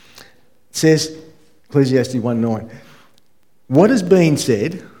says, Ecclesiastes 1:9, what has been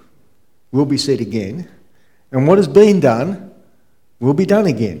said will be said again, and what has been done will be done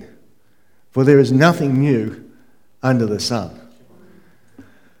again, for there is nothing new under the sun.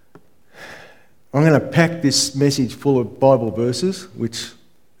 I'm going to pack this message full of Bible verses, which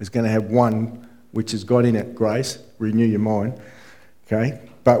is going to have one which has got in it, grace, renew your mind, okay?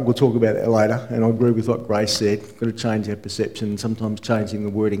 But we'll talk about that later, and I agree with what Grace said. We've got to change our perception, and sometimes changing the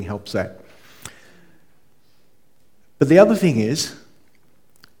wording helps that. But the other thing is,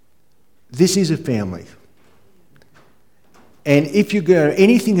 this is a family. And if you go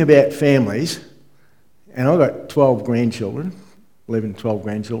anything about families, and I've got 12 grandchildren, 11, 12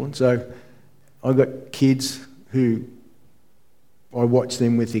 grandchildren, so I've got kids who I watch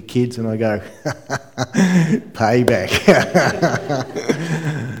them with their kids and I go, payback.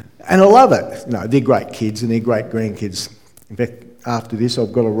 And I love it. No, they're great kids and they're great grandkids. In fact, after this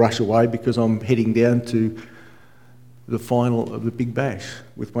I've got to rush away because I'm heading down to the final of the Big Bash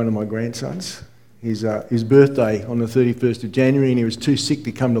with one of my grandsons. His birthday on the 31st of January, and he was too sick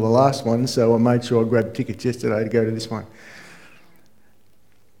to come to the last one, so I made sure I grabbed tickets yesterday to go to this one.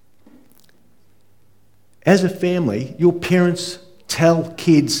 As a family, your parents tell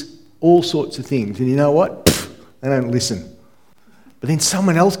kids all sorts of things, and you know what? They don't listen. But then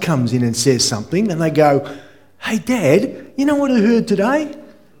someone else comes in and says something, and they go, hey, Dad, you know what I heard today?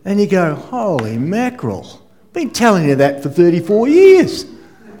 And you go, holy mackerel, been telling you that for 34 years.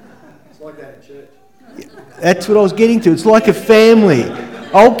 It's like that at church. That's what I was getting to. It's like a family.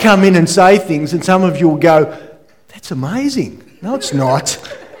 I'll come in and say things, and some of you will go, that's amazing. No, it's not.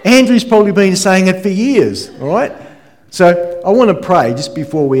 Andrew's probably been saying it for years, all right? So I want to pray just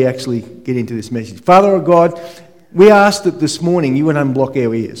before we actually get into this message. Father, oh God, we ask that this morning you would unblock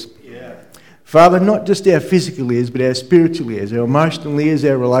our ears. Yeah. Father, not just our physical ears, but our spiritual ears, our emotional ears,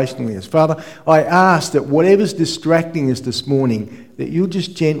 our relational ears. Father, I ask that whatever's distracting us this morning, that you'll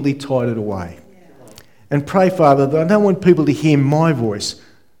just gently tide it away. And pray, Father, that I don't want people to hear my voice.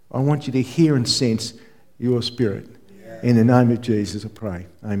 I want you to hear and sense your Spirit. Yeah. In the name of Jesus, I pray.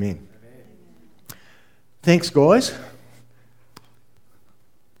 Amen. Thanks, guys.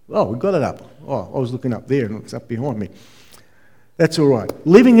 Oh, we got it up. Oh, I was looking up there and it's up behind me. That's all right.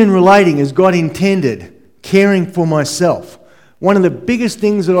 Living and relating as God intended, caring for myself. One of the biggest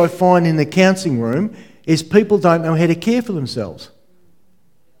things that I find in the counselling room is people don't know how to care for themselves.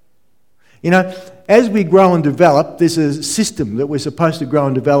 You know, as we grow and develop, there's a system that we're supposed to grow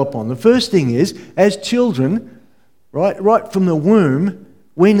and develop on. The first thing is, as children, right from the womb,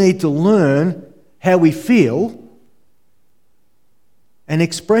 we need to learn how we feel and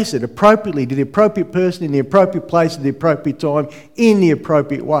express it appropriately to the appropriate person in the appropriate place at the appropriate time in the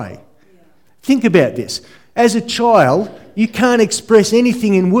appropriate way. Yeah. Think about this. As a child, you can't express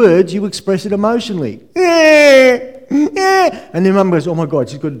anything in words, you express it emotionally. And then Mum goes, oh my God,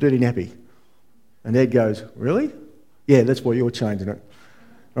 she's got a dirty nappy. And Dad goes, really? Yeah, that's why you're changing it.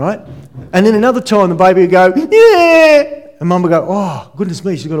 Right? And then another time the baby will go, yeah! And Mum will go, oh, goodness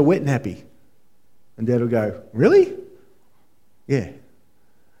me, she's got a wet nappy. And Dad will go, really? Yeah.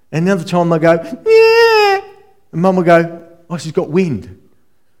 And another time they'll go, yeah! And Mum will go, oh, she's got wind.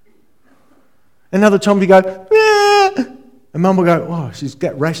 Another time you go, yeah! And Mum will go, oh, she's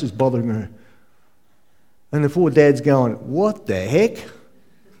got rashes bothering her. And the poor Dad's going, what the heck?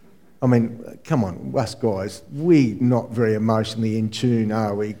 I mean, come on, us guys, we're not very emotionally in tune,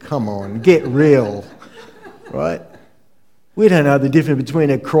 are we? Come on, get real, right? We don't know the difference between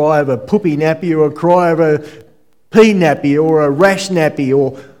a cry of a poopy nappy or a cry of a pee nappy or a rash nappy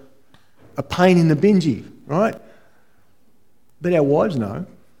or a pain in the bingy, right? But our wives know.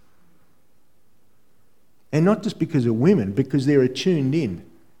 And not just because of women, because they're attuned in,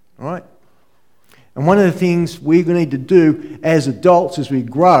 right? And one of the things we're going to need to do as adults as we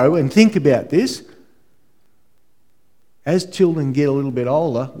grow, and think about this, as children get a little bit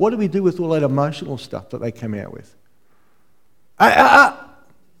older, what do we do with all that emotional stuff that they come out with?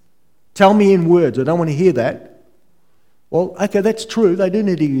 Tell me in words. I don't want to hear that. Well, okay, that's true. They do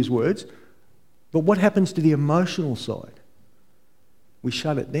need to use words. But what happens to the emotional side? We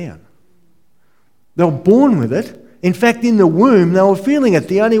shut it down. They were born with it. In fact, in the womb, they were feeling it.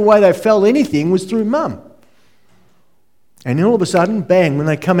 The only way they felt anything was through Mum. And then all of a sudden, bang, when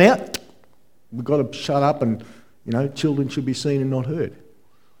they come out, we've got to shut up and, children should be seen and not heard.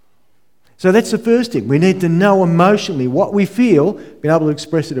 So that's the first thing. We need to know emotionally what we feel, be able to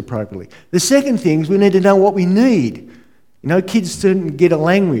express it appropriately. The second thing is we need to know what we need. Kids didn't get a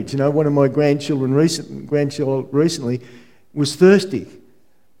language. One of my grandchildren recently was thirsty.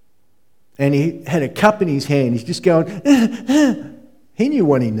 And he had a cup in his hand. He's just going, he knew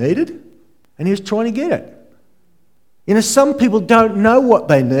what he needed. And he was trying to get it. You know, some people don't know what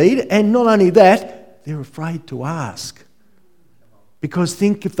they need, and not only that, they're afraid to ask. Because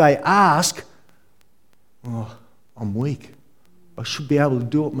think if they ask, oh, I'm weak. I should be able to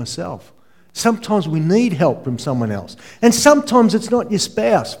do it myself. Sometimes we need help from someone else. And sometimes it's not your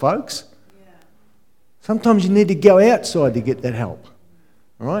spouse, folks. Sometimes you need to go outside to get that help.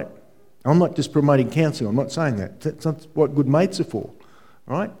 All right? I'm not just promoting counselling. I'm not saying that. That's not what good mates are for.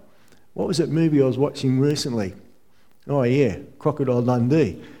 All right? What was that movie I was watching recently? Oh, yeah, Crocodile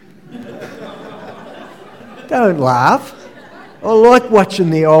Dundee. Don't laugh. I like watching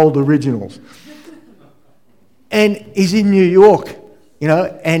the old originals. And he's in New York, you know,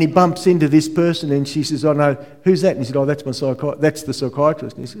 and he bumps into this person and she says, oh, no, who's that? And he said, oh, that's that's the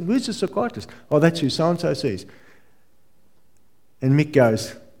psychiatrist. And he said, who's the psychiatrist? Oh, that's who so-and-so sees. And Mick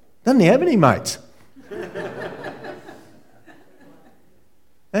goes, doesn't he have any mates?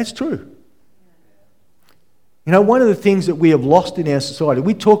 That's true. You know, one of the things that we have lost in our society,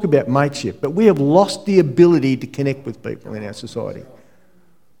 we talk about mateship, but we have lost the ability to connect with people in our society.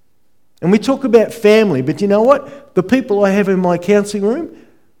 And we talk about family, but you know what? The people I have in my counselling room,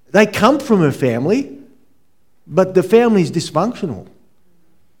 they come from a family, but the family is dysfunctional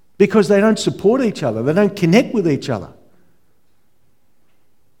because they don't support each other, they don't connect with each other.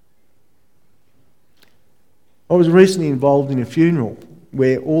 I was recently involved in a funeral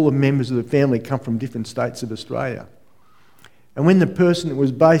where all the members of the family come from different states of Australia. And when the person that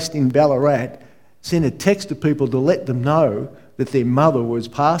was based in Ballarat sent a text to people to let them know that their mother was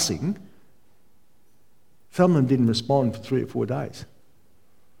passing, some of them didn't respond for 3 or 4 days.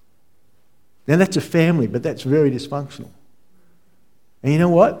 Now that's a family, but that's very dysfunctional. And you know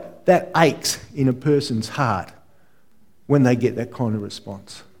what? That aches in a person's heart when they get that kind of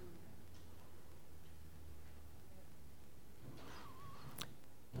response.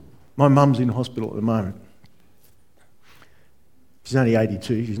 My mum's in hospital at the moment. She's only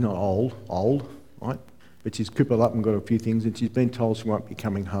 82, she's not old, right? But she's crippled up and got a few things, and she's been told she won't be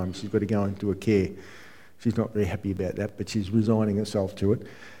coming home. She's got to go into a care. She's not very happy about that, but she's resigning herself to it.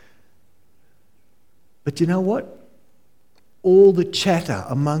 But you know what? All the chatter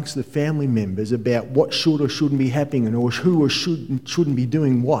amongst the family members about what should or shouldn't be happening or who or shouldn't be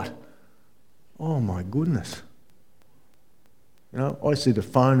doing what. Oh my goodness. You know, I see the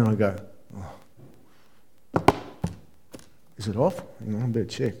phone and I go, oh, is it off? Hang on, I better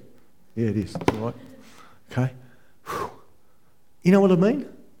check. Yeah, it is. It's all right. Okay. Whew. You know what I mean?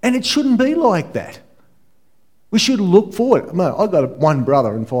 And it shouldn't be like that. We should look forward. No, I've got one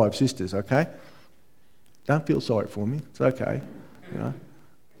brother and 5 sisters, okay? Don't feel sorry for me. It's okay. You know.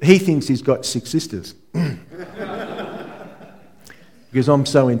 He thinks he's got 6 sisters. Because I'm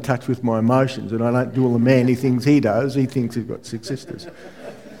so in touch with my emotions and I don't do all the manly things he does, he thinks he's got 6 sisters.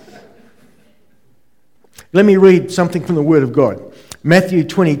 Let me read something from the Word of God. Matthew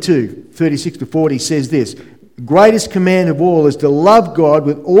 22, 36 to 40 says this, the greatest command of all is to love God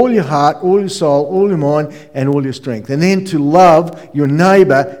with all your heart, all your soul, all your mind and all your strength. And then to love your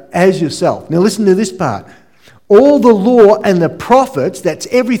neighbour as yourself. Now listen to this part. All the law and the prophets, that's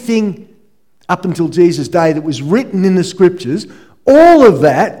everything up until Jesus' day that was written in the Scriptures, all of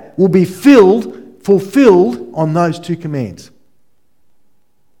that will be fulfilled on those 2 commands.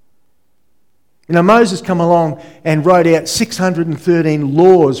 You know, Moses come along and wrote out 613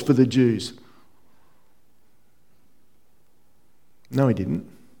 laws for the Jews. No, he didn't.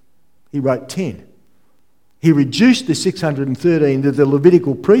 He wrote 10. He reduced the 613 that the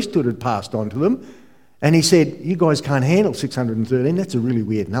Levitical priesthood had passed on to them, and he said, you guys can't handle 613, that's a really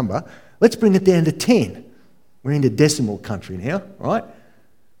weird number. Let's bring it down to 10. We're into decimal country now, right?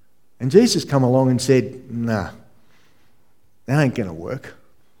 And Jesus come along and said, nah, that ain't going to work.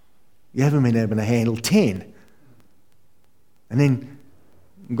 You haven't been able to handle 10. And then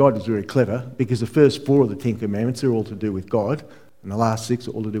God was very clever because the first 4 of the 10 commandments are all to do with God and the last 6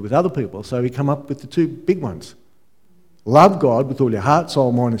 are all to do with other people. So he come up with the 2 big ones. Love God with all your heart,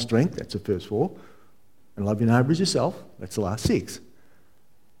 soul, mind and strength. That's the first 4. And love your neighbour as yourself. That's the last 6.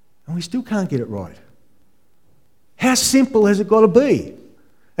 And we still can't get it right. How simple has it got to be?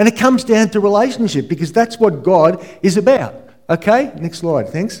 And it comes down to relationship because that's what God is about. Okay, next slide,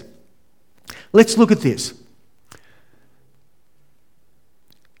 thanks. Let's look at this.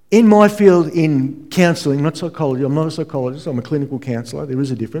 In my field in counselling, not psychology, I'm not a psychologist, I'm a clinical counsellor. There is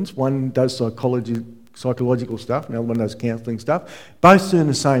a difference. One does psychological stuff, another one does counselling stuff. Both doing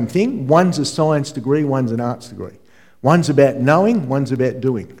the same thing. One's a science degree, one's an arts degree. One's about knowing, one's about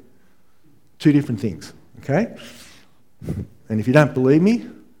doing. 2 different things, okay? And if you don't believe me,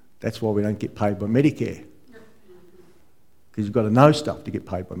 that's why we don't get paid by Medicare. Because you've got to know stuff to get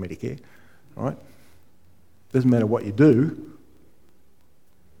paid by Medicare. All right? Doesn't matter what you do.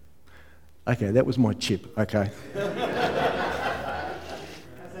 Okay, that was my chip. Okay. How's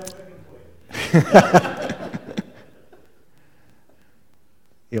that working for you?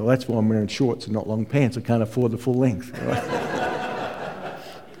 Yeah, well, that's why I'm wearing shorts and not long pants. I can't afford the full length. Right?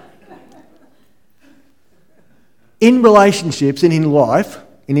 In relationships and in life,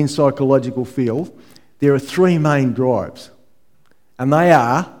 and in psychological field, there are three main drives. And they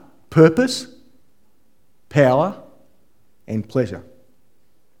are purpose, power, and pleasure.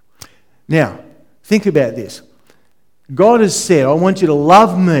 Now, think about this. God has said, I want you to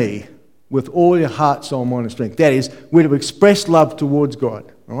love me with all your heart, soul, mind, and strength. That is, we're to express love towards God.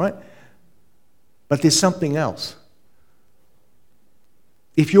 All right? But there's something else.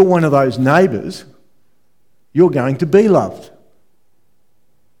 If you're one of those neighbours, you're going to be loved.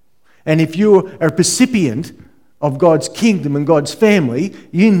 And if you're a recipient of God's kingdom and God's family,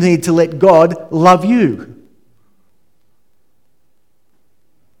 you need to let God love you.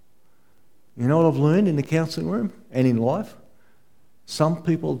 You know what I've learned in the counselling room and in life? Some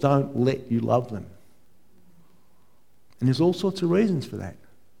people don't let you love them. And there's all sorts of reasons for that.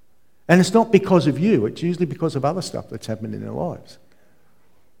 And it's not because of you, it's usually because of other stuff that's happened in their lives.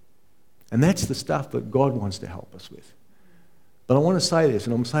 And that's the stuff that God wants to help us with. But I want to say this,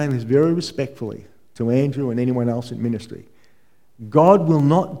 and I'm saying this very respectfully to Andrew and anyone else in ministry. God will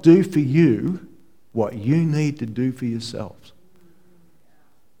not do for you what you need to do for yourselves.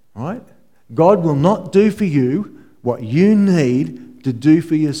 All right? God will not do for you what you need to do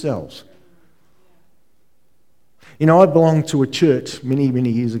for yourselves. You know, I belonged to a church many, many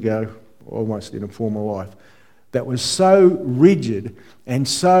years ago, almost in a former life, that was so rigid and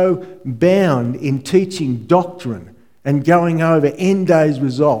so bound in teaching doctrine and going over end days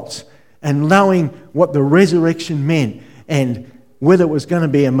results and knowing what the resurrection meant and whether it was going to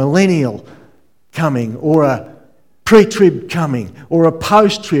be a millennial coming or a pre-trib coming or a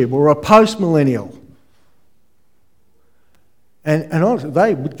post-trib or a post-millennial. And honestly,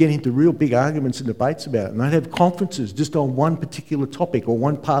 they would get into real big arguments and debates about it, and they'd have conferences just on one particular topic or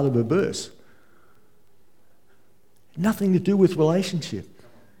one part of a verse. Nothing to do with relationship.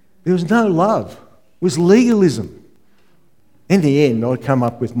 There was no love. It was legalism. In the end, I'd come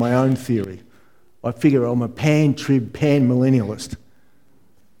up with my own theory. I figure I'm a pan-trib, pan-millennialist.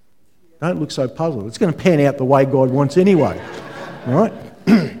 Don't look so puzzled. It's going to pan out the way God wants anyway. All right?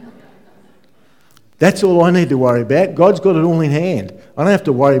 That's all I need to worry about. God's got it all in hand. I don't have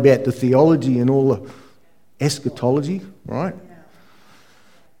to worry about the theology and all the eschatology, right?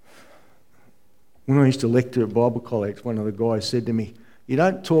 When I used to lecture at Bible college, one of the guys said to me, "You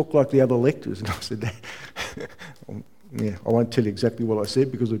don't talk like the other lecturers." And I said, yeah, I won't tell you exactly what I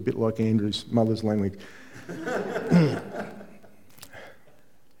said because it's a bit like Andrew's mother's language.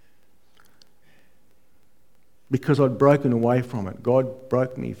 Because I'd broken away from it. God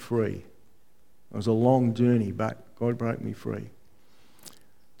broke me free. It was a long journey, but God broke me free.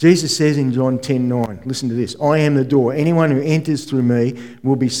 Jesus says in John 10:9, listen to this, "I am the door. Anyone who enters through me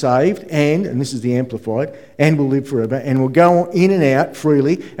will be saved and this is the Amplified, and will live forever, and will go in and out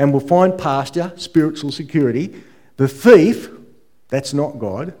freely, and will find pasture," spiritual security. "The thief," that's not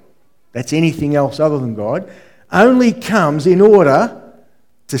God, that's anything else other than God, "only comes in order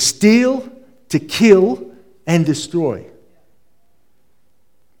to steal, to kill, and destroy.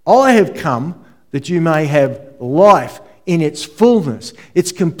 I have come that you may have life in its fullness,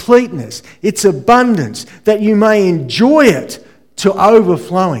 its completeness, its abundance, that you may enjoy it to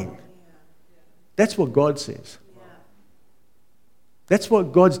overflowing." That's what God says. That's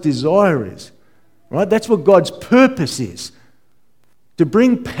what God's desire is. Right? That's what God's purpose is. To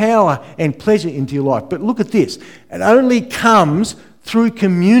bring power and pleasure into your life. But look at this. It only comes through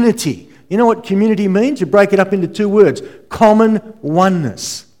community. You know what community means? You break it up into two words. Common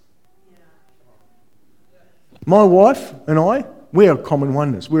oneness. My wife and I, we're a common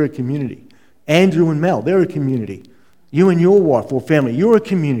oneness. We're a community. Andrew and Mel, they're a community. You and your wife or family, you're a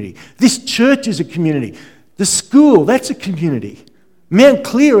community. This church is a community. The school, that's a community. Mount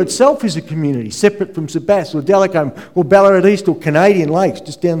Clear itself is a community, separate from Sebas or Delacombe or Ballarat East or Canadian Lakes,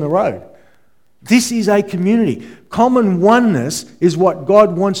 just down the road. This is a community. Common oneness is what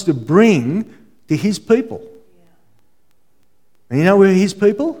God wants to bring to his people. And you know who are his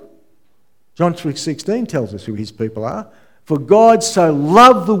people? John 3:16 tells us who his people are. "For God so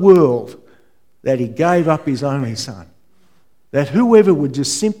loved the world that he gave up his only son, that whoever would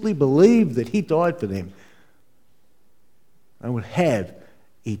just simply believe that he died for them, they would have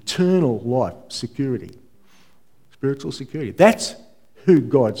eternal life, security, spiritual security." That's who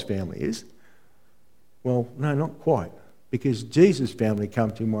God's family is. Well, no, not quite. Because Jesus' family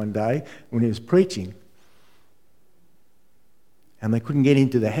come to him one day when he was preaching, and they couldn't get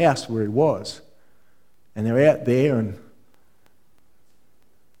into the house where he was. And they're out there, and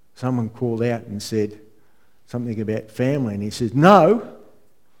someone called out and said something about family. And he says, no,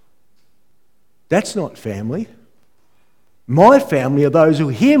 that's not family. My family are those who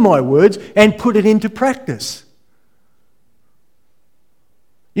hear my words and put it into practice.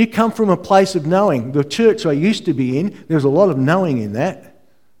 You come from a place of knowing. The church I used to be in, there was a lot of knowing in that.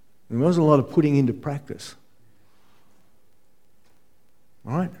 There wasn't a lot of putting into practice.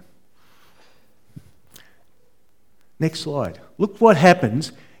 All right? Next slide. Look what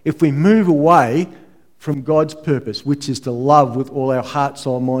happens if we move away from God's purpose, which is to love with all our heart,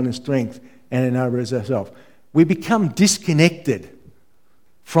 soul, mind and strength and our neighbour as ourselves. We become disconnected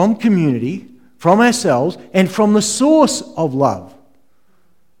from community, from ourselves, and from the source of love.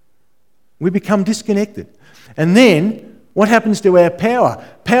 We become disconnected. And then, what happens to our power?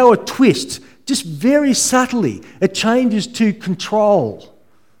 Power twists, just very subtly. It changes to control.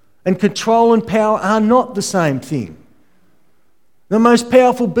 And control and power are not the same thing. The most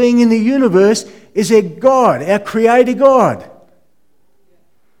powerful being in the universe is our God, our Creator God.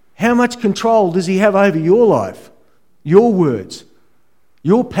 How much control does he have over your life, your words,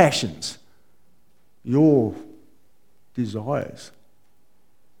 your passions, your desires?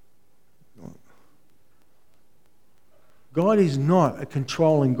 God is not a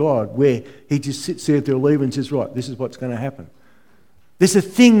controlling God where he just sits there at the lever and says, right, this is what's going to happen. There's a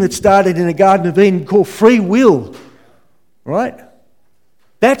thing that started in the Garden of Eden called free will, right?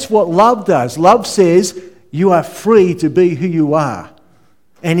 That's what love does. Love says you are free to be who you are.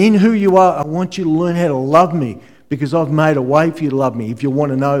 And in who you are, I want you to learn how to love me because I've made a way for you to love me if you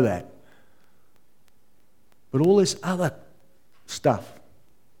want to know that. But all this other stuff,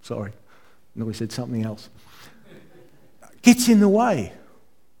 sorry, Nelly said something else, gets in the way.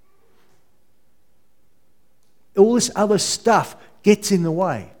 All this other stuff gets in the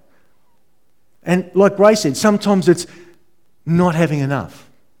way. And like Ray said, sometimes it's not having enough.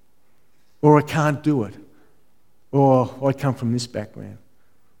 Or I can't do it. Or I come from this background.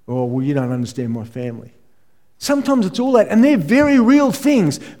 Or, well, you don't understand my family. Sometimes it's all that. And they're very real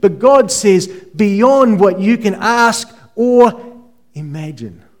things. But God says beyond what you can ask or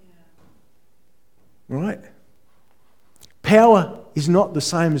imagine. Right? Power is not the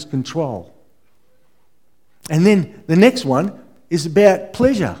same as control. And then the next one is about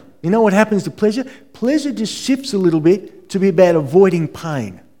pleasure. You know what happens to pleasure? Pleasure just shifts a little bit to be about avoiding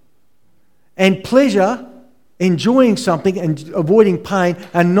pain. And pleasure, enjoying something and avoiding pain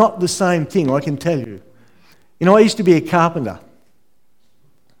are not the same thing, I can tell you. You know, I used to be a carpenter.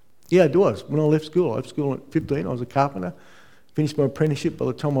 Yeah, I was. When I left school at 15, I was a carpenter. Finished my apprenticeship by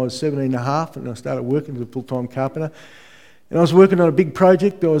the time I was 17 and a half, and I started working as a full-time carpenter. And I was working on a big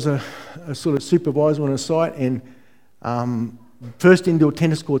project. I was a sort of supervisor on a site, and first indoor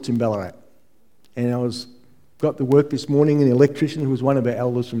tennis courts in Ballarat. And I got to work this morning, and the electrician, who was one of our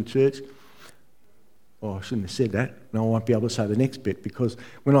elders from church, oh, I shouldn't have said that. No, I won't be able to say the next bit, because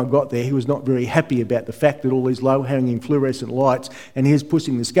when I got there, he was not very happy about the fact that all these low-hanging fluorescent lights, and he was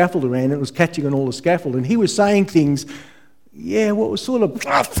pushing the scaffold around, and it was catching on all the scaffold, and he was saying things, yeah, what was sort of...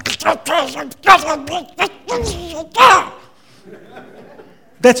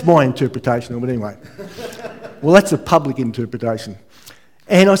 That's my interpretation of it anyway. Well, that's a public interpretation.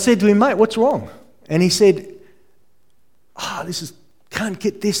 And I said to him, mate, what's wrong? And he said, can't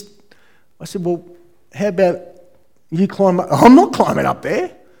get this. I said, well, how about you climb up? I'm not climbing up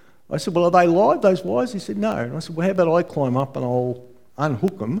there. I said, well, are they live, those wires? He said, no. And I said, well, how about I climb up and I'll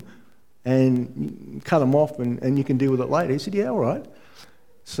unhook them and cut them off and you can deal with it later. He said, yeah, all right.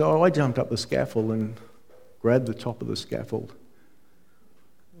 So I jumped up the scaffold and grabbed the top of the scaffold,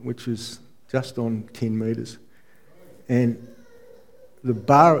 which was just on 10 metres. And the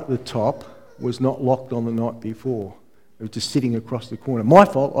bar at the top was not locked on the night before. It was just sitting across the corner. My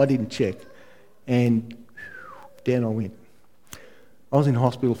fault, I didn't check. And down I went. I was in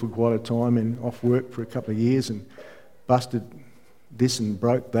hospital for quite a time and off work for a couple of years and busted this and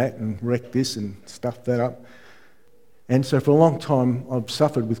broke that and wrecked this and stuffed that up. And so for a long time I've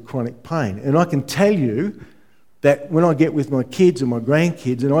suffered with chronic pain. And I can tell you that when I get with my kids and my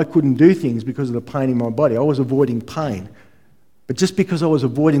grandkids and I couldn't do things because of the pain in my body, I was avoiding pain. But just because I was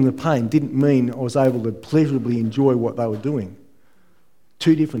avoiding the pain didn't mean I was able to pleasurably enjoy what they were doing.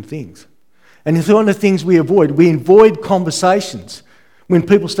 Two different things. And it's one of the things we avoid conversations. When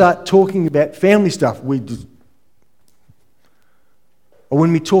people start talking about family stuff, or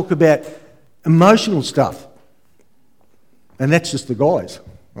when we talk about emotional stuff, and that's just the guys,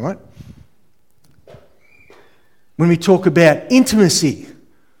 all right? when we talk about intimacy,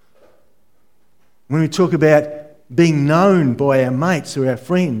 when we talk about being known by our mates or our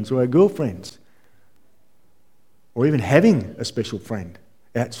friends or our girlfriends, or even having a special friend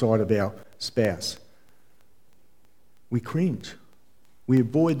outside of our spouse, we cringe. We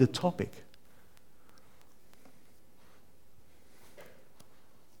avoid the topic.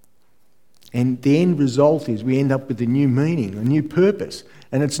 And the end result is we end up with a new meaning, a new purpose.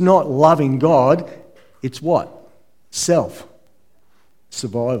 And it's not loving God, it's what? Self.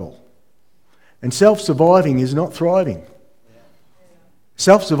 Survival. And self-surviving is not thriving.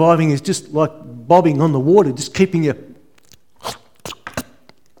 Self-surviving is just like bobbing on the water, just keeping your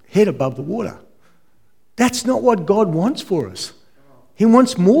head above the water. That's not what God wants for us. He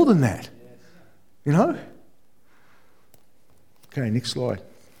wants more than that. You know? Okay, next slide.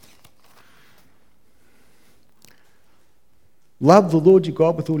 Love the Lord your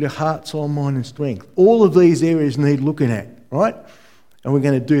God with all your heart, soul, mind and strength. All of these areas need looking at, right? And we're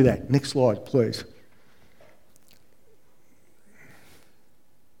going to do that. Next slide, please.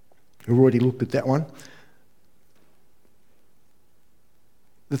 We've already looked at that one.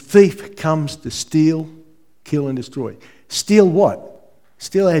 The thief comes to steal, kill and destroy. Steal what?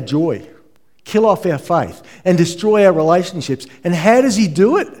 Steal our joy. Kill off our faith and destroy our relationships. And how does he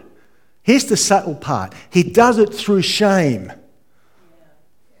do it? Here's the subtle part. He does it through shame.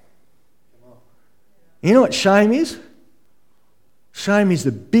 You know what shame is? Shame is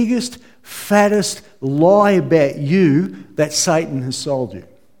the biggest, fattest lie about you that Satan has sold you.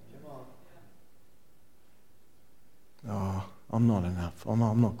 Oh, I'm not enough. I'm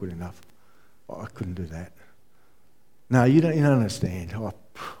not good enough. Oh, I couldn't do that. No, you don't understand. Oh,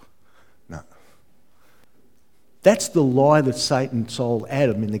 no. That's the lie that Satan sold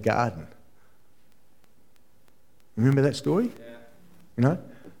Adam in the garden. Remember that story? Yeah. You know?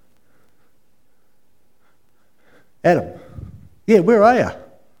 Adam, yeah, where are you?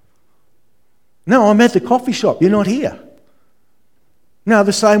 No, I'm at the coffee shop. You're not here. No,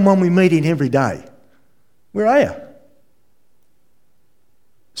 the same one we meet in every day. Where are you?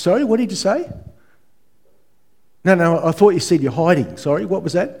 Sorry, what did you say? No, I thought you said you're hiding. Sorry, what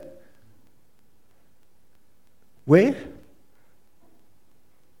was that? Where?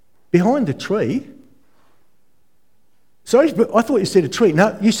 Behind the tree? Sorry, but I thought you said a tree.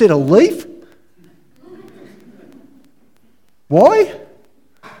 No, you said a leaf? Why?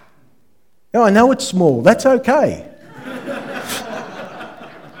 Oh, I know it's small. That's okay.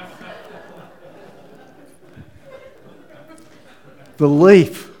 The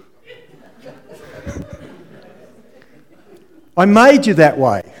leaf. I made you that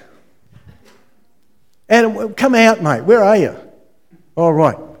way. Adam, come out, mate. Where are you? All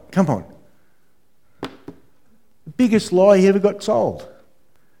right, come on. The biggest lie he ever got sold.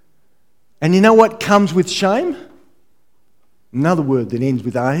 And you know what comes with shame? Another word that ends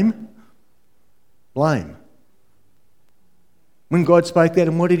with aim. Blame. When God spoke that,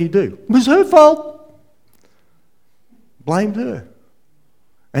 and what did he do? It was her fault. Blamed her.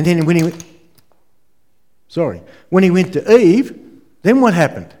 And then when he went to Eve, then what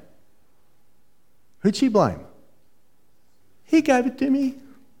happened? Who'd she blame? He gave it to me.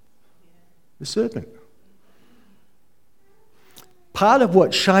 The serpent. Part of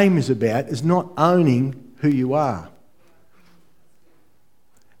what shame is about is not owning who you are.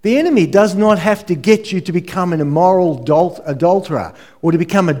 The enemy does not have to get you to become an immoral adulterer or to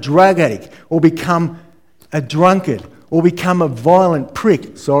become a drug addict or become a drunkard or become a violent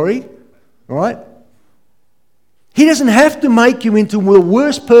prick. Sorry? Right? He doesn't have to make you into the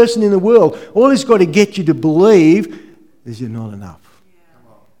worst person in the world. All he's got to get you to believe is you're not enough.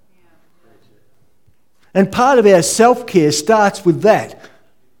 And part of our self-care starts with that.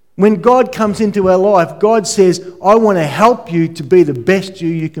 When God comes into our life, God says, I want to help you to be the best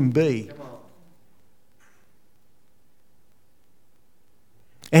you can be.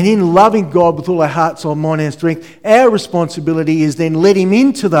 And in loving God with all our heart, soul, mind and strength, our responsibility is then let him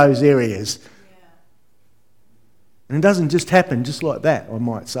into those areas. And it doesn't just happen just like that, I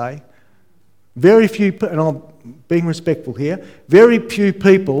might say. Very few, and I'm being respectful here, very few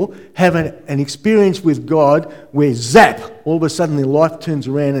people have an experience with God where zap, all of a sudden their life turns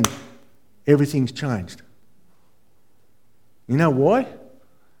around and everything's changed. You know why?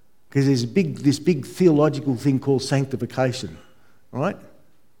 Because there's this big theological thing called sanctification, right?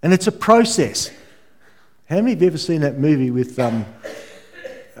 And it's a process. How many of you have ever seen that movie with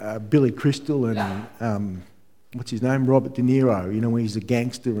Billy Crystal and what's his name? Robert De Niro, you know, where he's a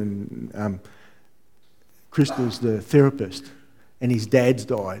gangster and Crystal's the therapist and his dad's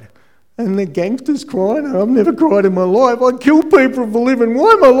died. And the gangster's crying, I've never cried in my life. I kill people for a living.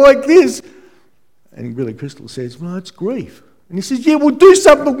 Why am I like this? And Billy Crystal says, well, it's grief. And he says, yeah, well, do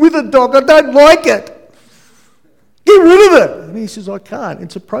something with it, Doc. I don't like it. Get rid of it. And he says, I can't.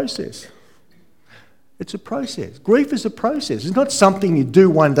 It's a process. It's a process. Grief is a process. It's not something you do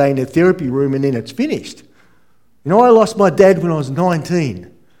one day in a therapy room and then it's finished. You know, I lost my dad when I was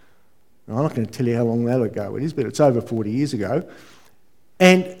 19. I'm not going to tell you how long that ago it is, but it's over 40 years ago.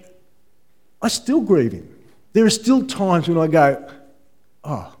 And I still grieve him. There are still times when I go,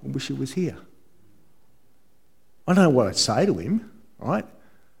 oh, I wish he was here. I don't know what I'd say to him, right?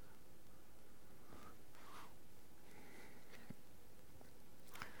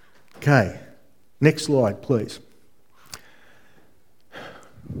 Okay, next slide, please.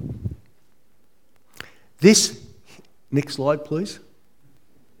 Next slide, please.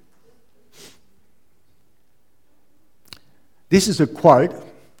 This is a quote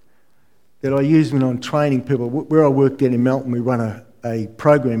that I use when I'm training people. Where I work down in Melton, we run a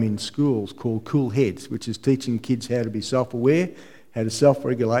program in schools called Cool Heads, which is teaching kids how to be self-aware, how to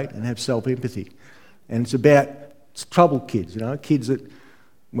self-regulate and have self-empathy. And it's about troubled kids, you know, kids that,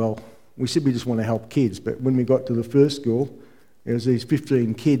 well, we said we just want to help kids, but when we got to the first school, there was these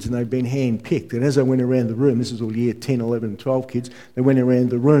 15 kids and they'd been hand-picked. And as I went around the room, this is all year 10, 11, 12 kids, they went around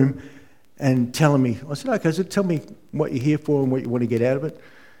the room and telling me, I said, okay, so tell me what you're here for and what you want to get out of it.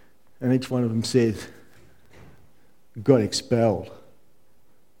 And each one of them said, got expelled.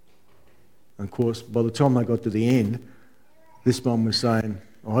 And of course, by the time they got to the end, this one was saying,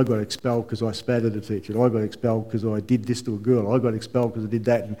 oh, I got expelled because I spat at a teacher. I got expelled because I did this to a girl. I got expelled because I did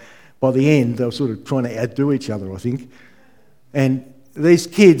that. And by the end, they were sort of trying to outdo each other, I think. And these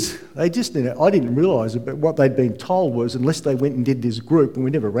kids, I didn't realise it, but what they'd been told was unless they went and did this group, and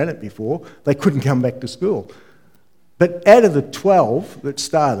we never ran it before, they couldn't come back to school. But out of the 12 that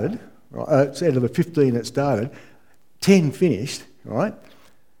started, out of the 15 that started, 10 finished, right?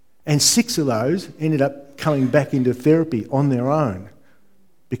 And 6 of those ended up coming back into therapy on their own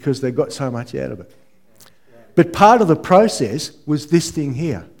because they got so much out of it. But part of the process was this thing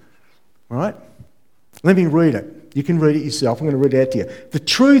here, right? Let me read it. You can read it yourself. I'm going to read it out to you. The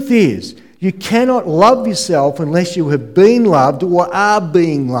truth is, you cannot love yourself unless you have been loved or are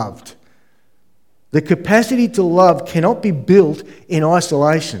being loved. The capacity to love cannot be built in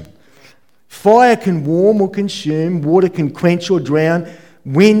isolation. Fire can warm or consume, water can quench or drown,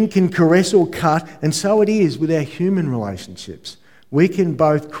 wind can caress or cut, and so it is with our human relationships. We can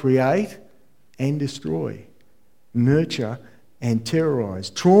both create and destroy, nurture and terrorise,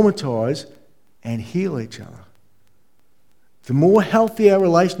 traumatise and heal each other. The more healthy our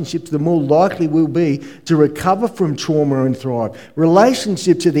relationships, the more likely we'll be to recover from trauma and thrive.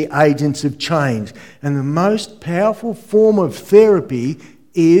 Relationships are the agents of change, and the most powerful form of therapy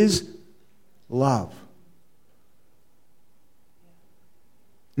is love.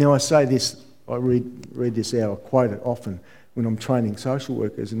 Now I say this, I read this out, I quote it often when I'm training social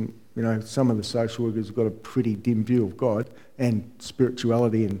workers, and you know, some of the social workers have got a pretty dim view of God and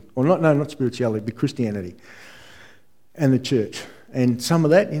spirituality, not spirituality, but Christianity and the church. And some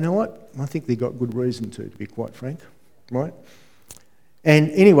of that, you know what, I think they got good reason to be quite frank, right? And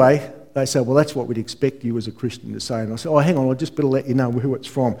anyway, they say, well, that's what we'd expect you as a Christian to say. And I say, oh, hang on, I just better let you know who it's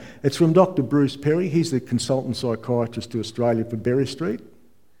from. It's from Dr. Bruce Perry. He's the consultant psychiatrist to Australia for Berry Street.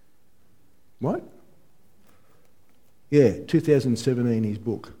 What? Yeah, 2017, his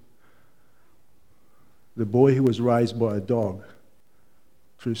book. The Boy Who Was Raised by a Dog.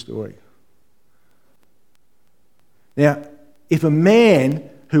 True story. Now, if a man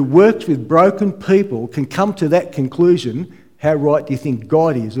who works with broken people can come to that conclusion, how right do you think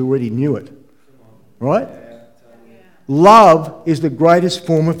God is? Already knew it. Right? Love is the greatest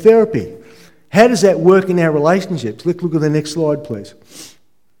form of therapy. How does that work in our relationships? Let's look at the next slide, please.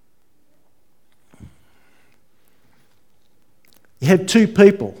 You have two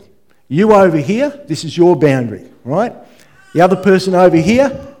people. You over here, this is your boundary, right? The other person over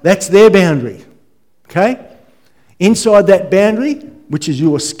here, that's their boundary, okay? Inside that boundary, which is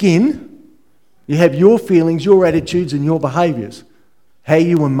your skin, you have your feelings, your attitudes and your behaviours. How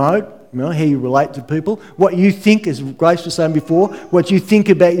you emote, you know, how you relate to people, what you think, as Grace was saying before, what you think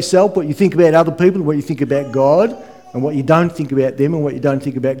about yourself, what you think about other people, what you think about God, and what you don't think about them and what you don't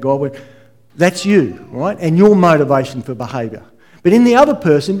think about God. That's you, right? And your motivation for behaviour. But in the other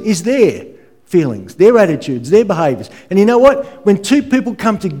person is their feelings, their attitudes, their behaviours. And you know what? When two people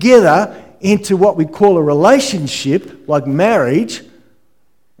come together into what we call a relationship, like marriage,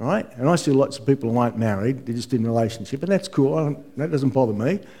 right? And I see lots of people who aren't married, they're just in a relationship, and that's cool. That doesn't bother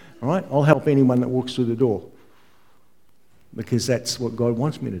me, all right? I'll help anyone that walks through the door because that's what God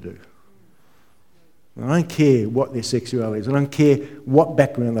wants me to do. I don't care what their sexuality is. I don't care what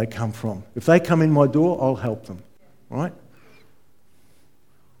background they come from. If they come in my door, I'll help them, right?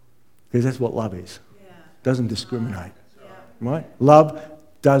 Because that's what love is. Doesn't discriminate, right? Love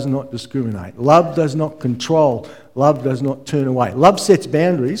does not discriminate. Love does not control. Love does not turn away. Love sets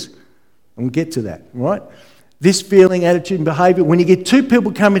boundaries, and we'll get to that, right? This feeling, attitude and behaviour, when you get two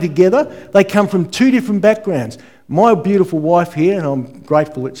people coming together, they come from two different backgrounds. My beautiful wife here, and I'm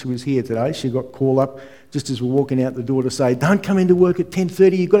grateful that she was here today, she got called up just as we're walking out the door to say, don't come into work at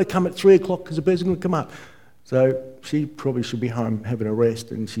 10:30, you've got to come at 3 o'clock because the person's going to come up. So she probably should be home having a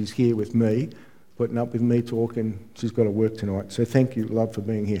rest, and she's here with me, putting up with me talking. She's got to work tonight. So thank you, love, for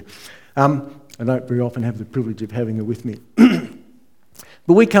being here. I don't very often have the privilege of having her with me.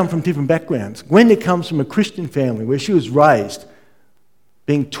 But we come from different backgrounds. Gwenda comes from a Christian family where she was raised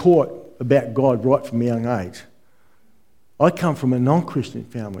being taught about God right from a young age. I come from a non-Christian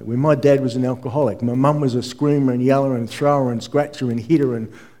family where my dad was an alcoholic. My mum was a screamer and yeller and thrower and scratcher and hitter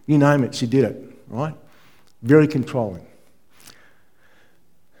and you name it, she did it, right? Very controlling.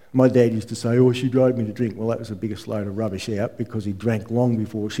 My dad used to say, oh, she drove me to drink. Well, that was the biggest load of rubbish out because he drank long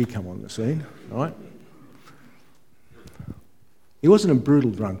before she came on the scene, right? He wasn't a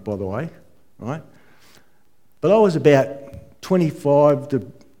brutal drunk, by the way, right? But I was about 25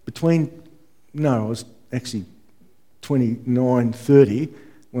 to I was actually 29, 30,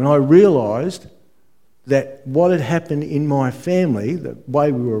 when I realised that what had happened in my family, the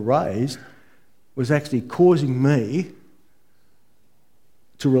way we were raised, was actually causing me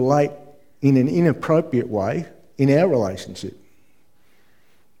to relate in an inappropriate way in our relationship.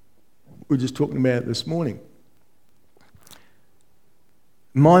 We were just talking about it this morning.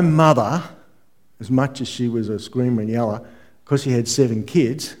 My mother, as much as she was a screamer and yeller, because she had 7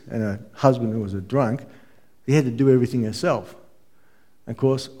 kids and a husband who was a drunk, she had to do everything herself. Of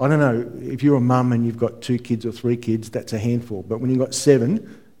course, I don't know, if you're a mum and you've got 2 kids or 3 kids, that's a handful. But when you've got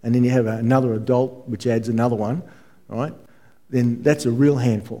 7 and then you have another adult, which adds another one, right, then that's a real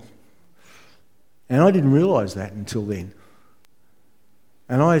handful. And I didn't realise that until then.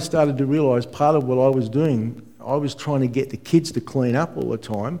 And I started to realise part of what I was doing, I was trying to get the kids to clean up all the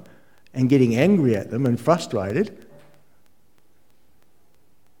time and getting angry at them and frustrated.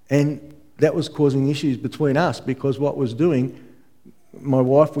 And that was causing issues between us because what was doing, my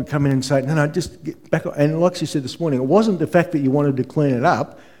wife would come in and say, no, just get back on. And like she said this morning, it wasn't the fact that you wanted to clean it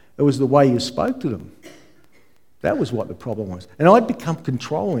up, it was the way you spoke to them. That was what the problem was. And I'd become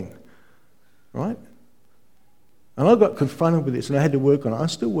controlling, right? And I got confronted with this and I had to work on it. I'm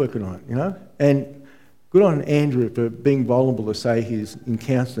still working on it, you know. And good on Andrew for being vulnerable to say he's in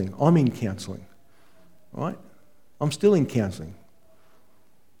counselling. I'm in counselling, right? I'm still in counselling.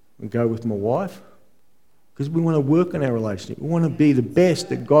 I go with my wife because we want to work on our relationship. We want to be the best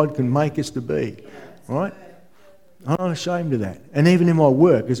that God can make us to be, right? I'm not ashamed of that. And even in my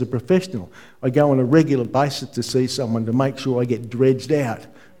work as a professional, I go on a regular basis to see someone to make sure I get dredged out.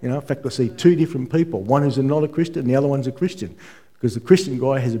 You know, in fact, I see 2 different people. One who's not a Christian and the other one's a Christian because the Christian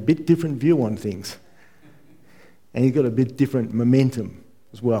guy has a bit different view on things. And he's got a bit different momentum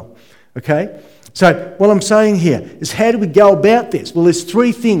as well. Okay? So what I'm saying here is how do we go about this? Well, there's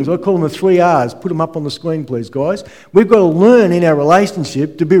 3 things. I call them the 3 R's. Put them up on the screen, please, guys. We've got to learn in our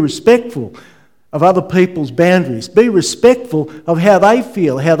relationship to be respectful of other people's boundaries. Be respectful of how they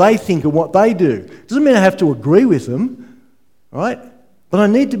feel, how they think and what they do. Doesn't mean I have to agree with them, right? But I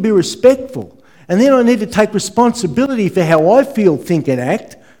need to be respectful. And then I need to take responsibility for how I feel, think and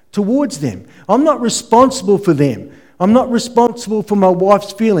act towards them. I'm not responsible for them. I'm not responsible for my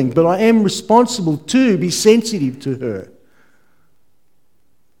wife's feelings, but I am responsible to be sensitive to her.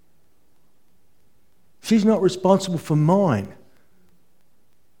 She's not responsible for mine.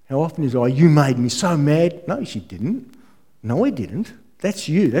 How often is you made me so mad? No, she didn't. No, I didn't. That's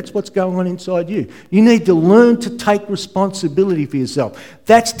you. That's what's going on inside you. You need to learn to take responsibility for yourself.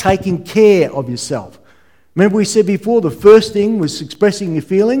 That's taking care of yourself. Remember we said before, the first thing was expressing your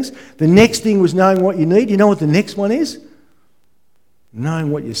feelings. The next thing was knowing what you need. You know what the next one is?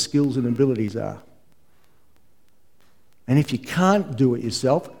 Knowing what your skills and abilities are. And if you can't do it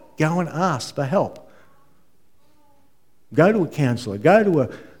yourself, go and ask for help. Go to a counsellor, go to a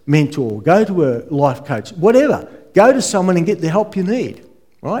mentor, go to a life coach, whatever. Go to someone and get the help you need,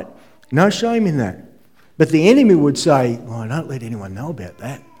 right? No shame in that. But the enemy would say, oh, don't let anyone know about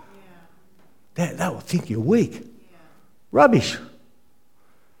that. They will think you're weak. Rubbish.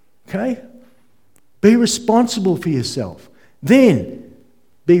 Okay? Be responsible for yourself. Then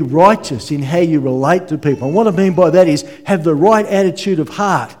be righteous in how you relate to people. And what I mean by that is have the right attitude of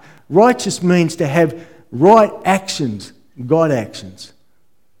heart. Righteous means to have right actions, God actions.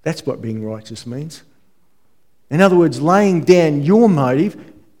 That's what being righteous means. In other words, laying down your motive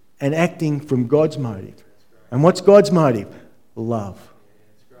and acting from God's motive. And what's God's motive? Love.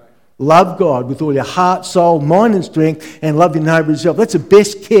 Love God with all your heart, soul, mind and strength, and love your neighbour as yourself. That's the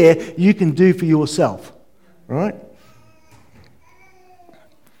best care you can do for yourself. Right?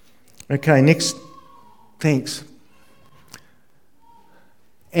 Okay, next. Thanks.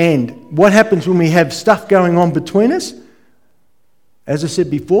 And what happens when we have stuff going on between us? As I said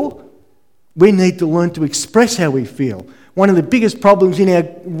before, we need to learn to express how we feel. One of the biggest problems in our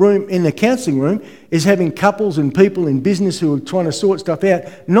room, in the counselling room, is having couples and people in business who are trying to sort stuff out,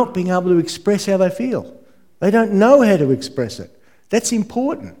 not being able to express how they feel. They don't know how to express it. That's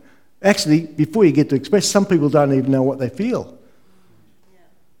important. Actually, before you get to express, some people don't even know what they feel.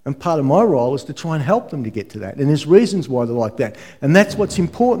 And part of my role is to try and help them to get to that. And there's reasons why they're like that. And that's what's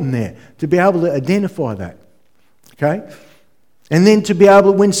important there, to be able to identify that. Okay? And then to be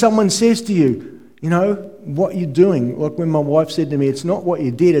able, when someone says to you, you know, what you're doing, like when my wife said to me, it's not what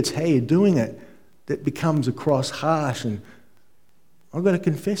you did, it's how you're doing it, that becomes across harsh. And I've got to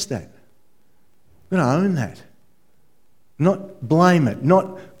confess that. I've got to own that. Not blame it,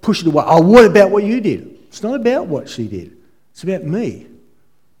 not push it away. Oh, what about what you did? It's not about what she did. It's about me.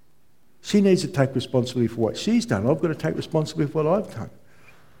 She needs to take responsibility for what she's done. I've got to take responsibility for what I've done.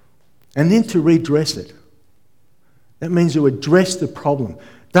 And then to redress it. That means to address the problem.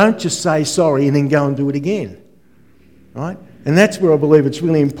 Don't just say sorry and then go and do it again. Right? And that's where I believe it's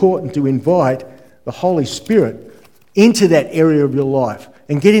really important to invite the Holy Spirit into that area of your life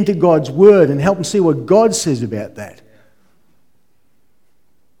and get into God's Word and help them see what God says about that.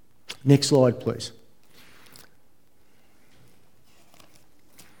 Next slide, please.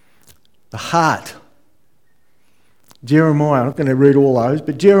 The heart. Jeremiah, I'm not going to read all those,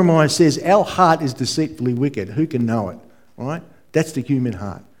 but Jeremiah says, our heart is deceitfully wicked. Who can know it? All right? That's the human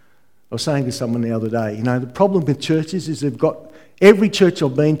heart. I was saying to someone the other day, you know, the problem with churches is they've got, every church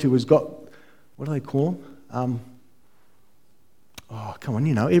I've been to has got, what do they call them? Oh, come on,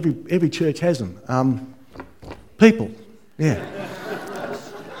 you know, every church has them. People, yeah.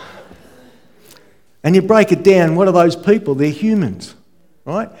 And you break it down, what are those people? They're humans.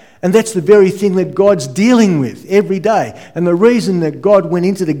 Right? And that's the very thing that God's dealing with every day. And the reason that God went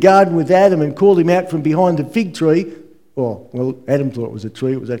into the garden with Adam and called him out from behind the fig tree, well, Adam thought it was a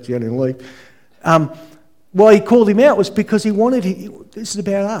tree, it was actually only a leaf. Why he called him out was because he wanted, this is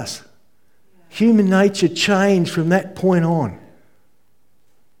about us. Human nature changed from that point on.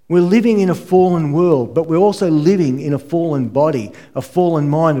 We're living in a fallen world, but we're also living in a fallen body, a fallen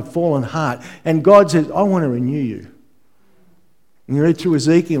mind, a fallen heart. And God says, I want to renew you. And you read through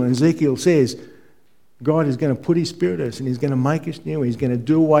Ezekiel, and Ezekiel says, God is going to put his spirit in us and he's going to make us new. He's going to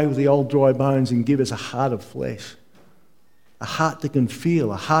do away with the old dry bones and give us a heart of flesh. A heart that can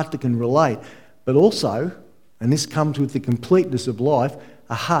feel, a heart that can relate. But also, and this comes with the completeness of life,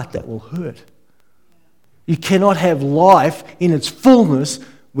 a heart that will hurt. You cannot have life in its fullness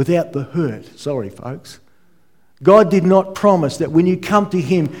without the hurt. Sorry, folks. God did not promise that when you come to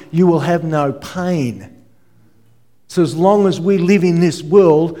him, you will have no pain. So as long as we live in this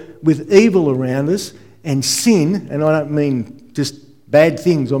world with evil around us and sin, and I don't mean just bad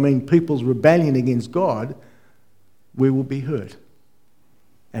things, I mean people's rebellion against God, we will be hurt.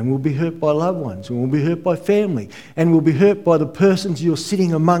 And we'll be hurt by loved ones, and we'll be hurt by family, and we'll be hurt by the persons you're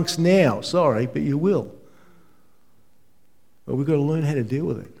sitting amongst now. Sorry, but you will. But we've got to learn how to deal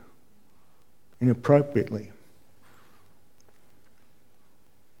with it inappropriately.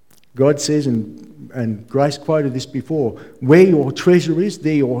 God says, and Grace quoted this before, where your treasure is,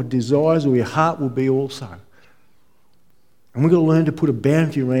 there your desires or your heart will be also. And we've got to learn to put a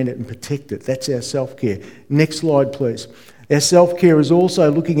boundary around it and protect it. That's our self-care. Next slide, please. Our self-care is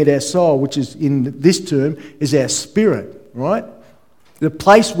also looking at our soul, which is, in this term, is our spirit, right? The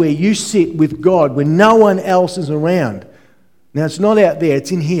place where you sit with God, when no one else is around. Now, it's not out there,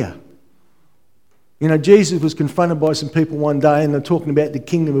 it's in here. You know, Jesus was confronted by some people one day and they're talking about the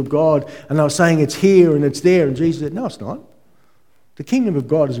kingdom of God and they were saying it's here and it's there, and Jesus said, no, it's not. The kingdom of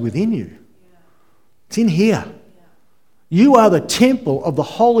God is within you. It's in here. You are the temple of the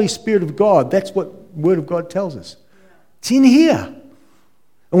Holy Spirit of God. That's what the Word of God tells us. It's in here.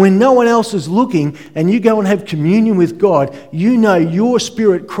 And when no one else is looking and you go and have communion with God, you know your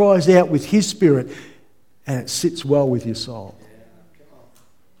spirit cries out with his spirit and it sits well with your soul.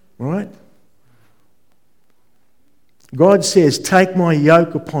 Right? God says, take my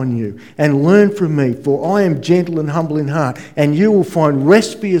yoke upon you and learn from me, for I am gentle and humble in heart, and you will find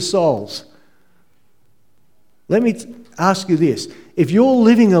rest for your souls. Let me ask you this. If you're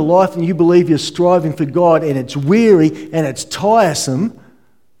living a life and you believe you're striving for God and it's weary and it's tiresome,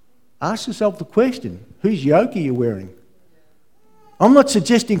 ask yourself the question, Whose yoke are you wearing? I'm not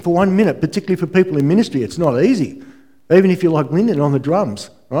suggesting for 1 minute, particularly for people in ministry, it's not easy. Even if you're like Lyndon on the drums,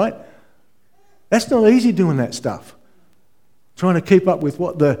 right? That's not easy doing that stuff. Trying to keep up with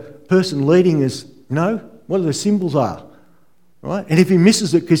what the person leading is, what the symbols are, right? And if he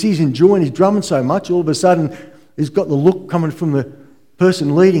misses it because he's enjoying his drumming so much, all of a sudden he's got the look coming from the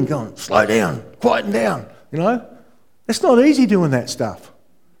person leading going, slow down, quieten down, It's not easy doing that stuff.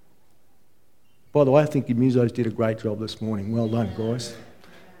 By the way, I think your musos did a great job this morning. Well done, guys.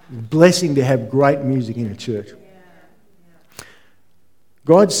 Blessing to have great music in a church.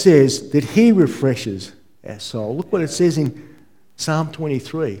 God says that he refreshes our soul. Look what it says in Psalm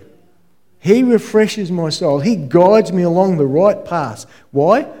 23. He refreshes my soul. He guides me along the right path.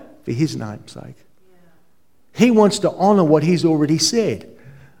 Why? For his name's sake. He wants to honour what he's already said.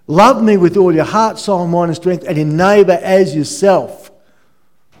 Love me with all your heart, soul, mind and strength, and your neighbour as yourself.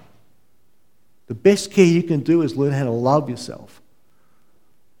 The best care you can do is learn how to love yourself.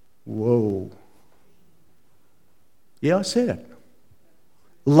 Whoa. Yeah, I said it.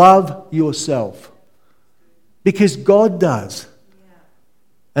 Love yourself. Because God does.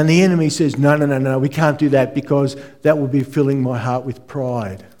 And the enemy says, no, we can't do that because that will be filling my heart with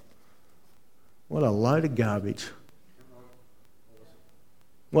pride. What a load of garbage.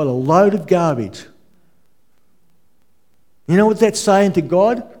 What a load of garbage. You know what that's saying to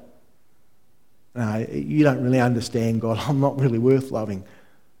God? No, you don't really understand, God. I'm not really worth loving.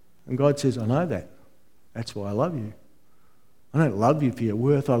 And God says, I know that. That's why I love you. I don't love you for your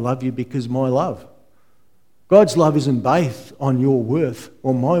worth. I love you because of my love. God's love isn't based on your worth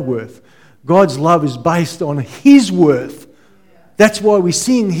or my worth. God's love is based on his worth. That's why we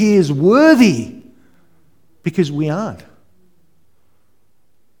sing, he is worthy, because we aren't.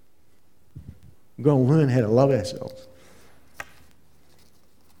 We've got to learn how to love ourselves.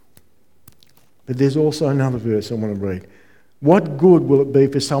 But there's also another verse I want to read. What good will it be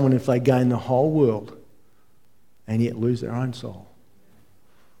for someone if they gain the whole world and yet lose their own soul?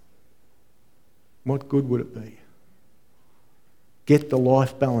 What good would it be? Get the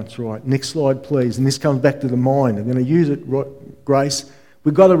life balance right. Next slide, please. And this comes back to the mind. I'm going to use it, Grace.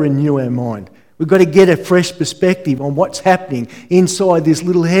 We've got to renew our mind. We've got to get a fresh perspective on what's happening inside this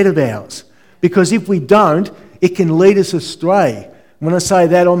little head of ours. Because if we don't, it can lead us astray. When I say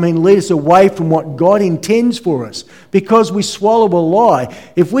that, I mean lead us away from what God intends for us. Because we swallow a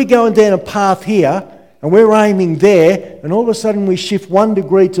lie. If we're going down a path here and we're aiming there and all of a sudden we shift 1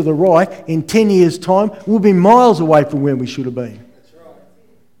 degree to the right, in 10 years' time, we'll be miles away from where we should have been. That's right.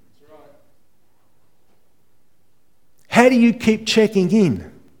 That's right. How do you keep checking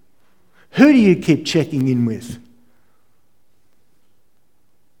in? Who do you keep checking in with?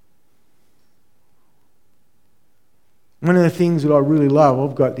 One of the things that I really love,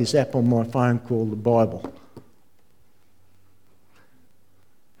 I've got this app on my phone called the Bible.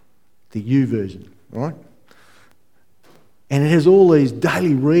 The U version, right? And it has all these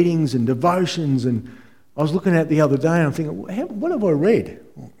daily readings and devotions, and I was looking at it the other day and I'm thinking, what have I read?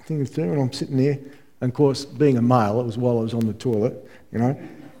 I'm thinking through and I'm sitting there, and of course, being a male, it was while I was on the toilet,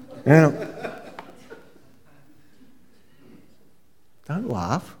 Don't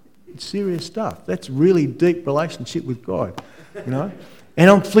laugh. It's serious stuff. That's really deep relationship with God, And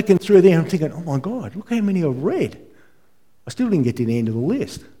I'm flicking through there and I'm thinking, oh my God, look how many I've read. I still didn't get to the end of the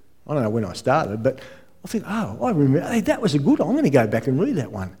list. I don't know when I started, but I think, I remember, hey, that was a good one. I'm going to go back and read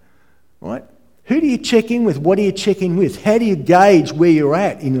that one, right? Who do you check in with? What do you check in with? How do you gauge where you're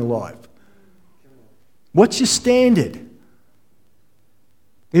at in your life? What's your standard?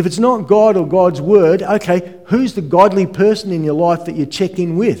 If it's not God or God's word, okay, who's the godly person in your life that you check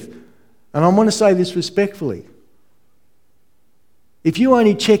in with? And I want to say this respectfully. If you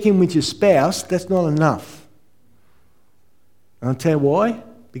only check in with your spouse, that's not enough. And I'll tell you why.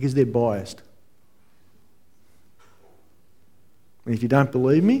 Because they're biased. And if you don't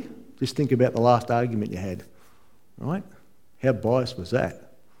believe me, just think about the last argument you had. Right? How biased was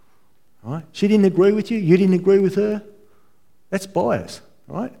that? Right? She didn't agree with you, you didn't agree with her. That's bias.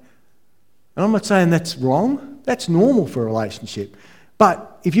 Right? And I'm not saying that's wrong. That's normal for a relationship.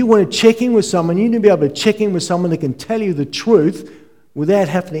 But if you want to check in with someone, you need to be able to check in with someone that can tell you the truth without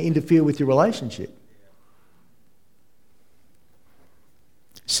having to interfere with your relationship.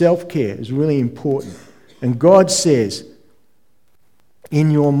 Self-care is really important. And God says, in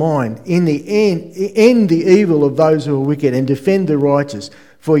your mind, in the end the evil of those who are wicked and defend the righteous.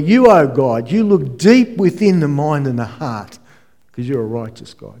 For you, O God, you look deep within the mind and the heart, because you're a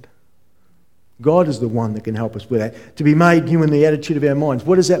righteous God. God is the one that can help us with that. To be made new in the attitude of our minds.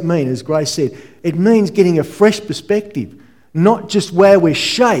 What does that mean? As Grace said, it means getting a fresh perspective, not just where we're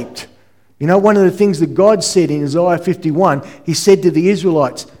shaped. You know, one of the things that God said in Isaiah 51, he said to the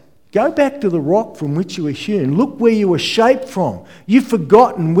Israelites, go back to the rock from which you were hewn. Look where you were shaped from. You've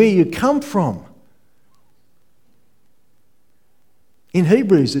forgotten where you come from. In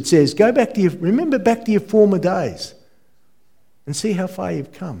Hebrews it says, remember back to your former days and see how far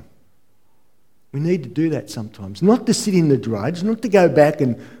you've come. We need to do that sometimes. Not to sit in the drudge, not to go back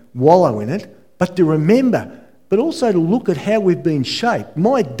and wallow in it, but to remember, but also to look at how we've been shaped.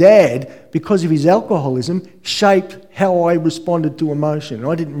 My dad, because of his alcoholism, shaped how I responded to emotion.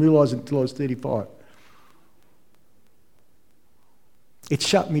 I didn't realise it until I was 35. It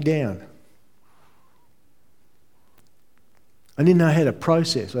shut me down. I didn't know how to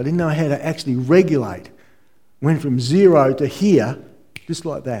process. I didn't know how to actually regulate. Went from 0 to here, just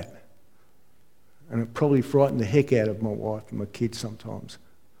like that. And it probably frightened the heck out of my wife and my kids sometimes.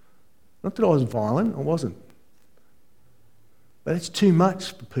 Not that I was violent, I wasn't. But it's too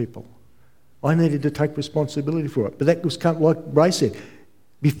much for people. I needed to take responsibility for it. But that was kind of like Ray said,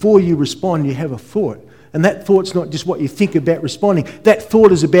 before you respond, you have a thought. And that thought's not just what you think about responding. That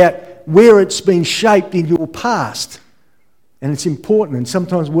thought is about where it's been shaped in your past. And it's important. And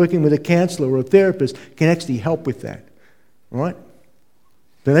sometimes working with a counsellor or a therapist can actually help with that. Right?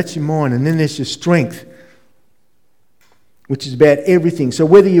 So that's your mind. And then there's your strength, which is about everything. So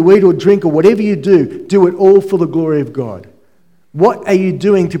whether you eat or drink or whatever you do, do it all for the glory of God. What are you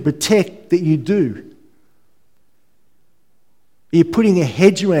doing to protect that you do? Are you putting a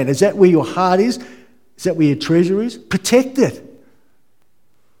hedge around? Is that where your heart is? Is that where your treasure is? Protect it.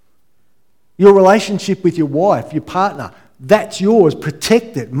 Your relationship with your wife, your partner, that's yours.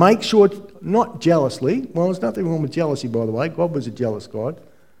 Protect it. Make sure it's not jealously. Well, there's nothing wrong with jealousy, by the way. God was a jealous God.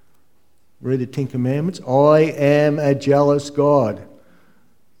 Read the 10 Commandments. I am a jealous God.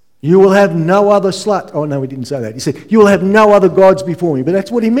 You will have no other slut. Oh, no, he didn't say that. He said, you will have no other gods before me. But that's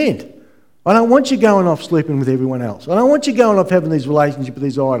what he meant. I don't want you going off sleeping with everyone else. I don't want you going off having these relationships with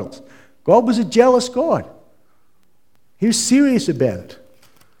these idols. God was a jealous God. He was serious about it.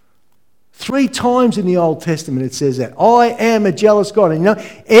 3 times in the Old Testament it says that. I am a jealous God. And you know,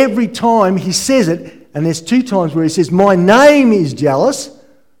 every time he says it, and there's 2 times where he says, my name is jealous.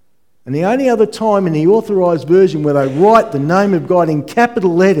 And the only other time in the authorised version where they write the name of God in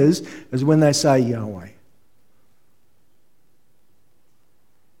capital letters is when they say Yahweh.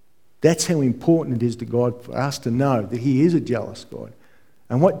 That's how important it is to God for us to know that he is a jealous God.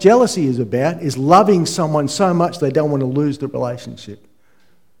 And what jealousy is about is loving someone so much they don't want to lose the relationship.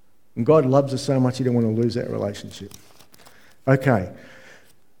 And God loves us so much he don't want to lose that relationship. Okay.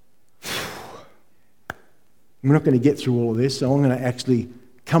 We're not going to get through all of this, so I'm going to actually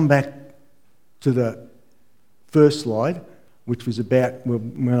come back to the first slide, which was about,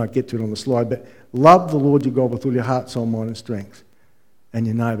 when I get to it on the slide, but love the Lord your God with all your heart, soul, mind and strength, and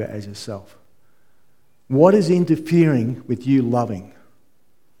your neighbour as yourself. What is interfering with you loving?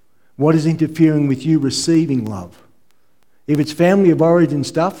 What is interfering with you receiving love? If it's family of origin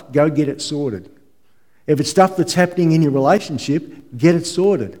stuff, go get it sorted. If it's stuff that's happening in your relationship, get it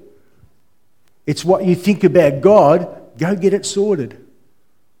sorted. It's what you think about God, go get it sorted.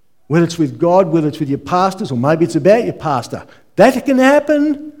 Whether it's with God, whether it's with your pastors, or maybe it's about your pastor. That can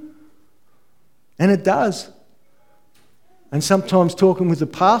happen. And it does. And sometimes talking with the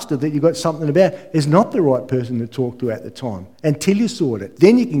pastor that you've got something about is not the right person to talk to at the time until you sort it.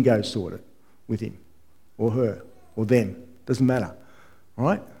 Then you can go sort it with him or her or them. Doesn't matter. All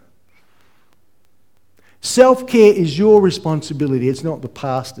right? Self-care is your responsibility. It's not the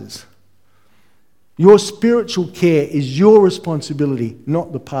pastor's. Your spiritual care is your responsibility,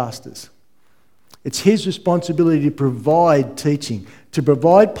 not the pastor's. It's his responsibility to provide teaching, to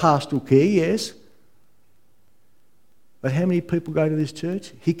provide pastoral care, yes. But how many people go to this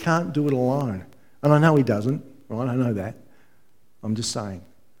church? He can't do it alone. And I know he doesn't, right? I know that. I'm just saying.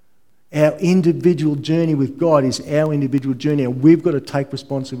 Our individual journey with God is our individual journey, and we've got to take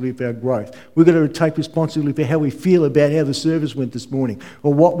responsibility for our growth. We've got to take responsibility for how we feel about how the service went this morning,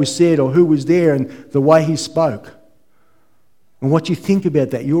 or what was said, or who was there, and the way he spoke. And what you think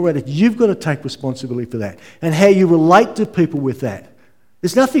about that, your attitude, you've got to take responsibility for that, and how you relate to people with that.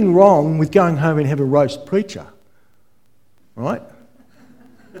 There's nothing wrong with going home and have a roast preacher, right?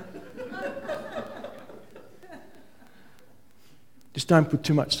 Just don't put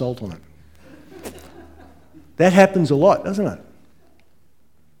too much salt on it. That happens a lot, doesn't it?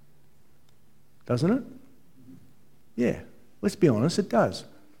 Doesn't it? Yeah, let's be honest, it does.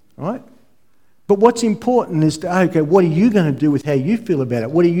 All right? But what's important is to, okay, what are you going to do with how you feel about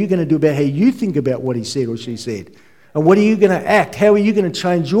it? What are you going to do about how you think about what he said or she said? And what are you going to act? How are you going to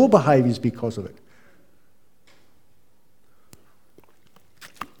change your behaviours because of it?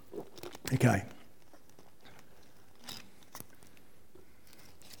 Okay.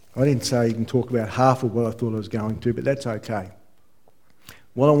 I didn't say you can talk about half of what I thought I was going to, but that's okay.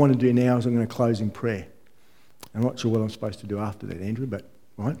 What I want to do now is I'm going to close in prayer. I'm not sure what I'm supposed to do after that, Andrew, but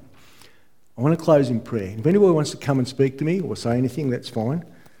right. I want to close in prayer. If anybody wants to come and speak to me or say anything, that's fine.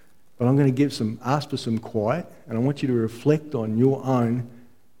 But I'm going to ask for some quiet, and I want you to reflect on your own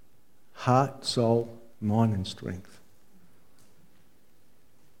heart, soul, mind and strength.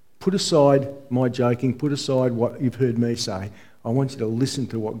 Put aside my joking, put aside what you've heard me say. I want you to listen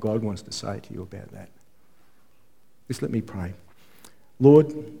to what God wants to say to you about that. Just let me pray.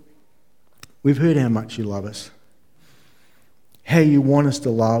 Lord, we've heard how much you love us, how you want us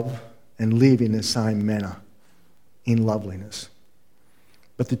to love and live in the same manner, in loveliness.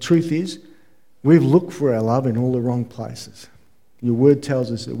 But the truth is, we've looked for our love in all the wrong places. Your word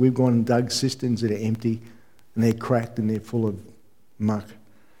tells us that we've gone and dug cisterns that are empty and they're cracked and they're full of muck.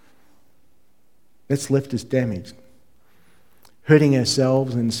 That's left us damaged, hurting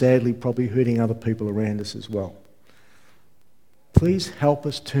ourselves and sadly probably hurting other people around us as well. Please help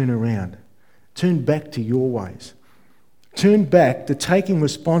us turn around, turn back to your ways. Turn back to taking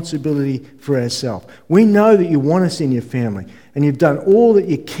responsibility for ourselves. We know that you want us in your family and you've done all that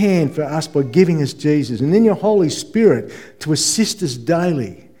you can for us by giving us Jesus and then your Holy Spirit to assist us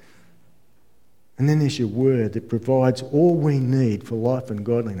daily. And then there's your word that provides all we need for life and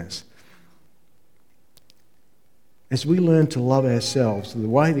godliness. As we learn to love ourselves the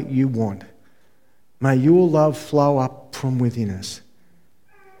way that you want, may your love flow up from within us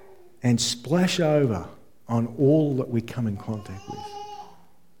and splash over on all that we come in contact with.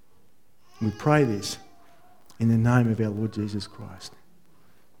 We pray this in the name of our Lord Jesus Christ.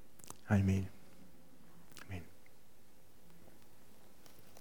 Amen.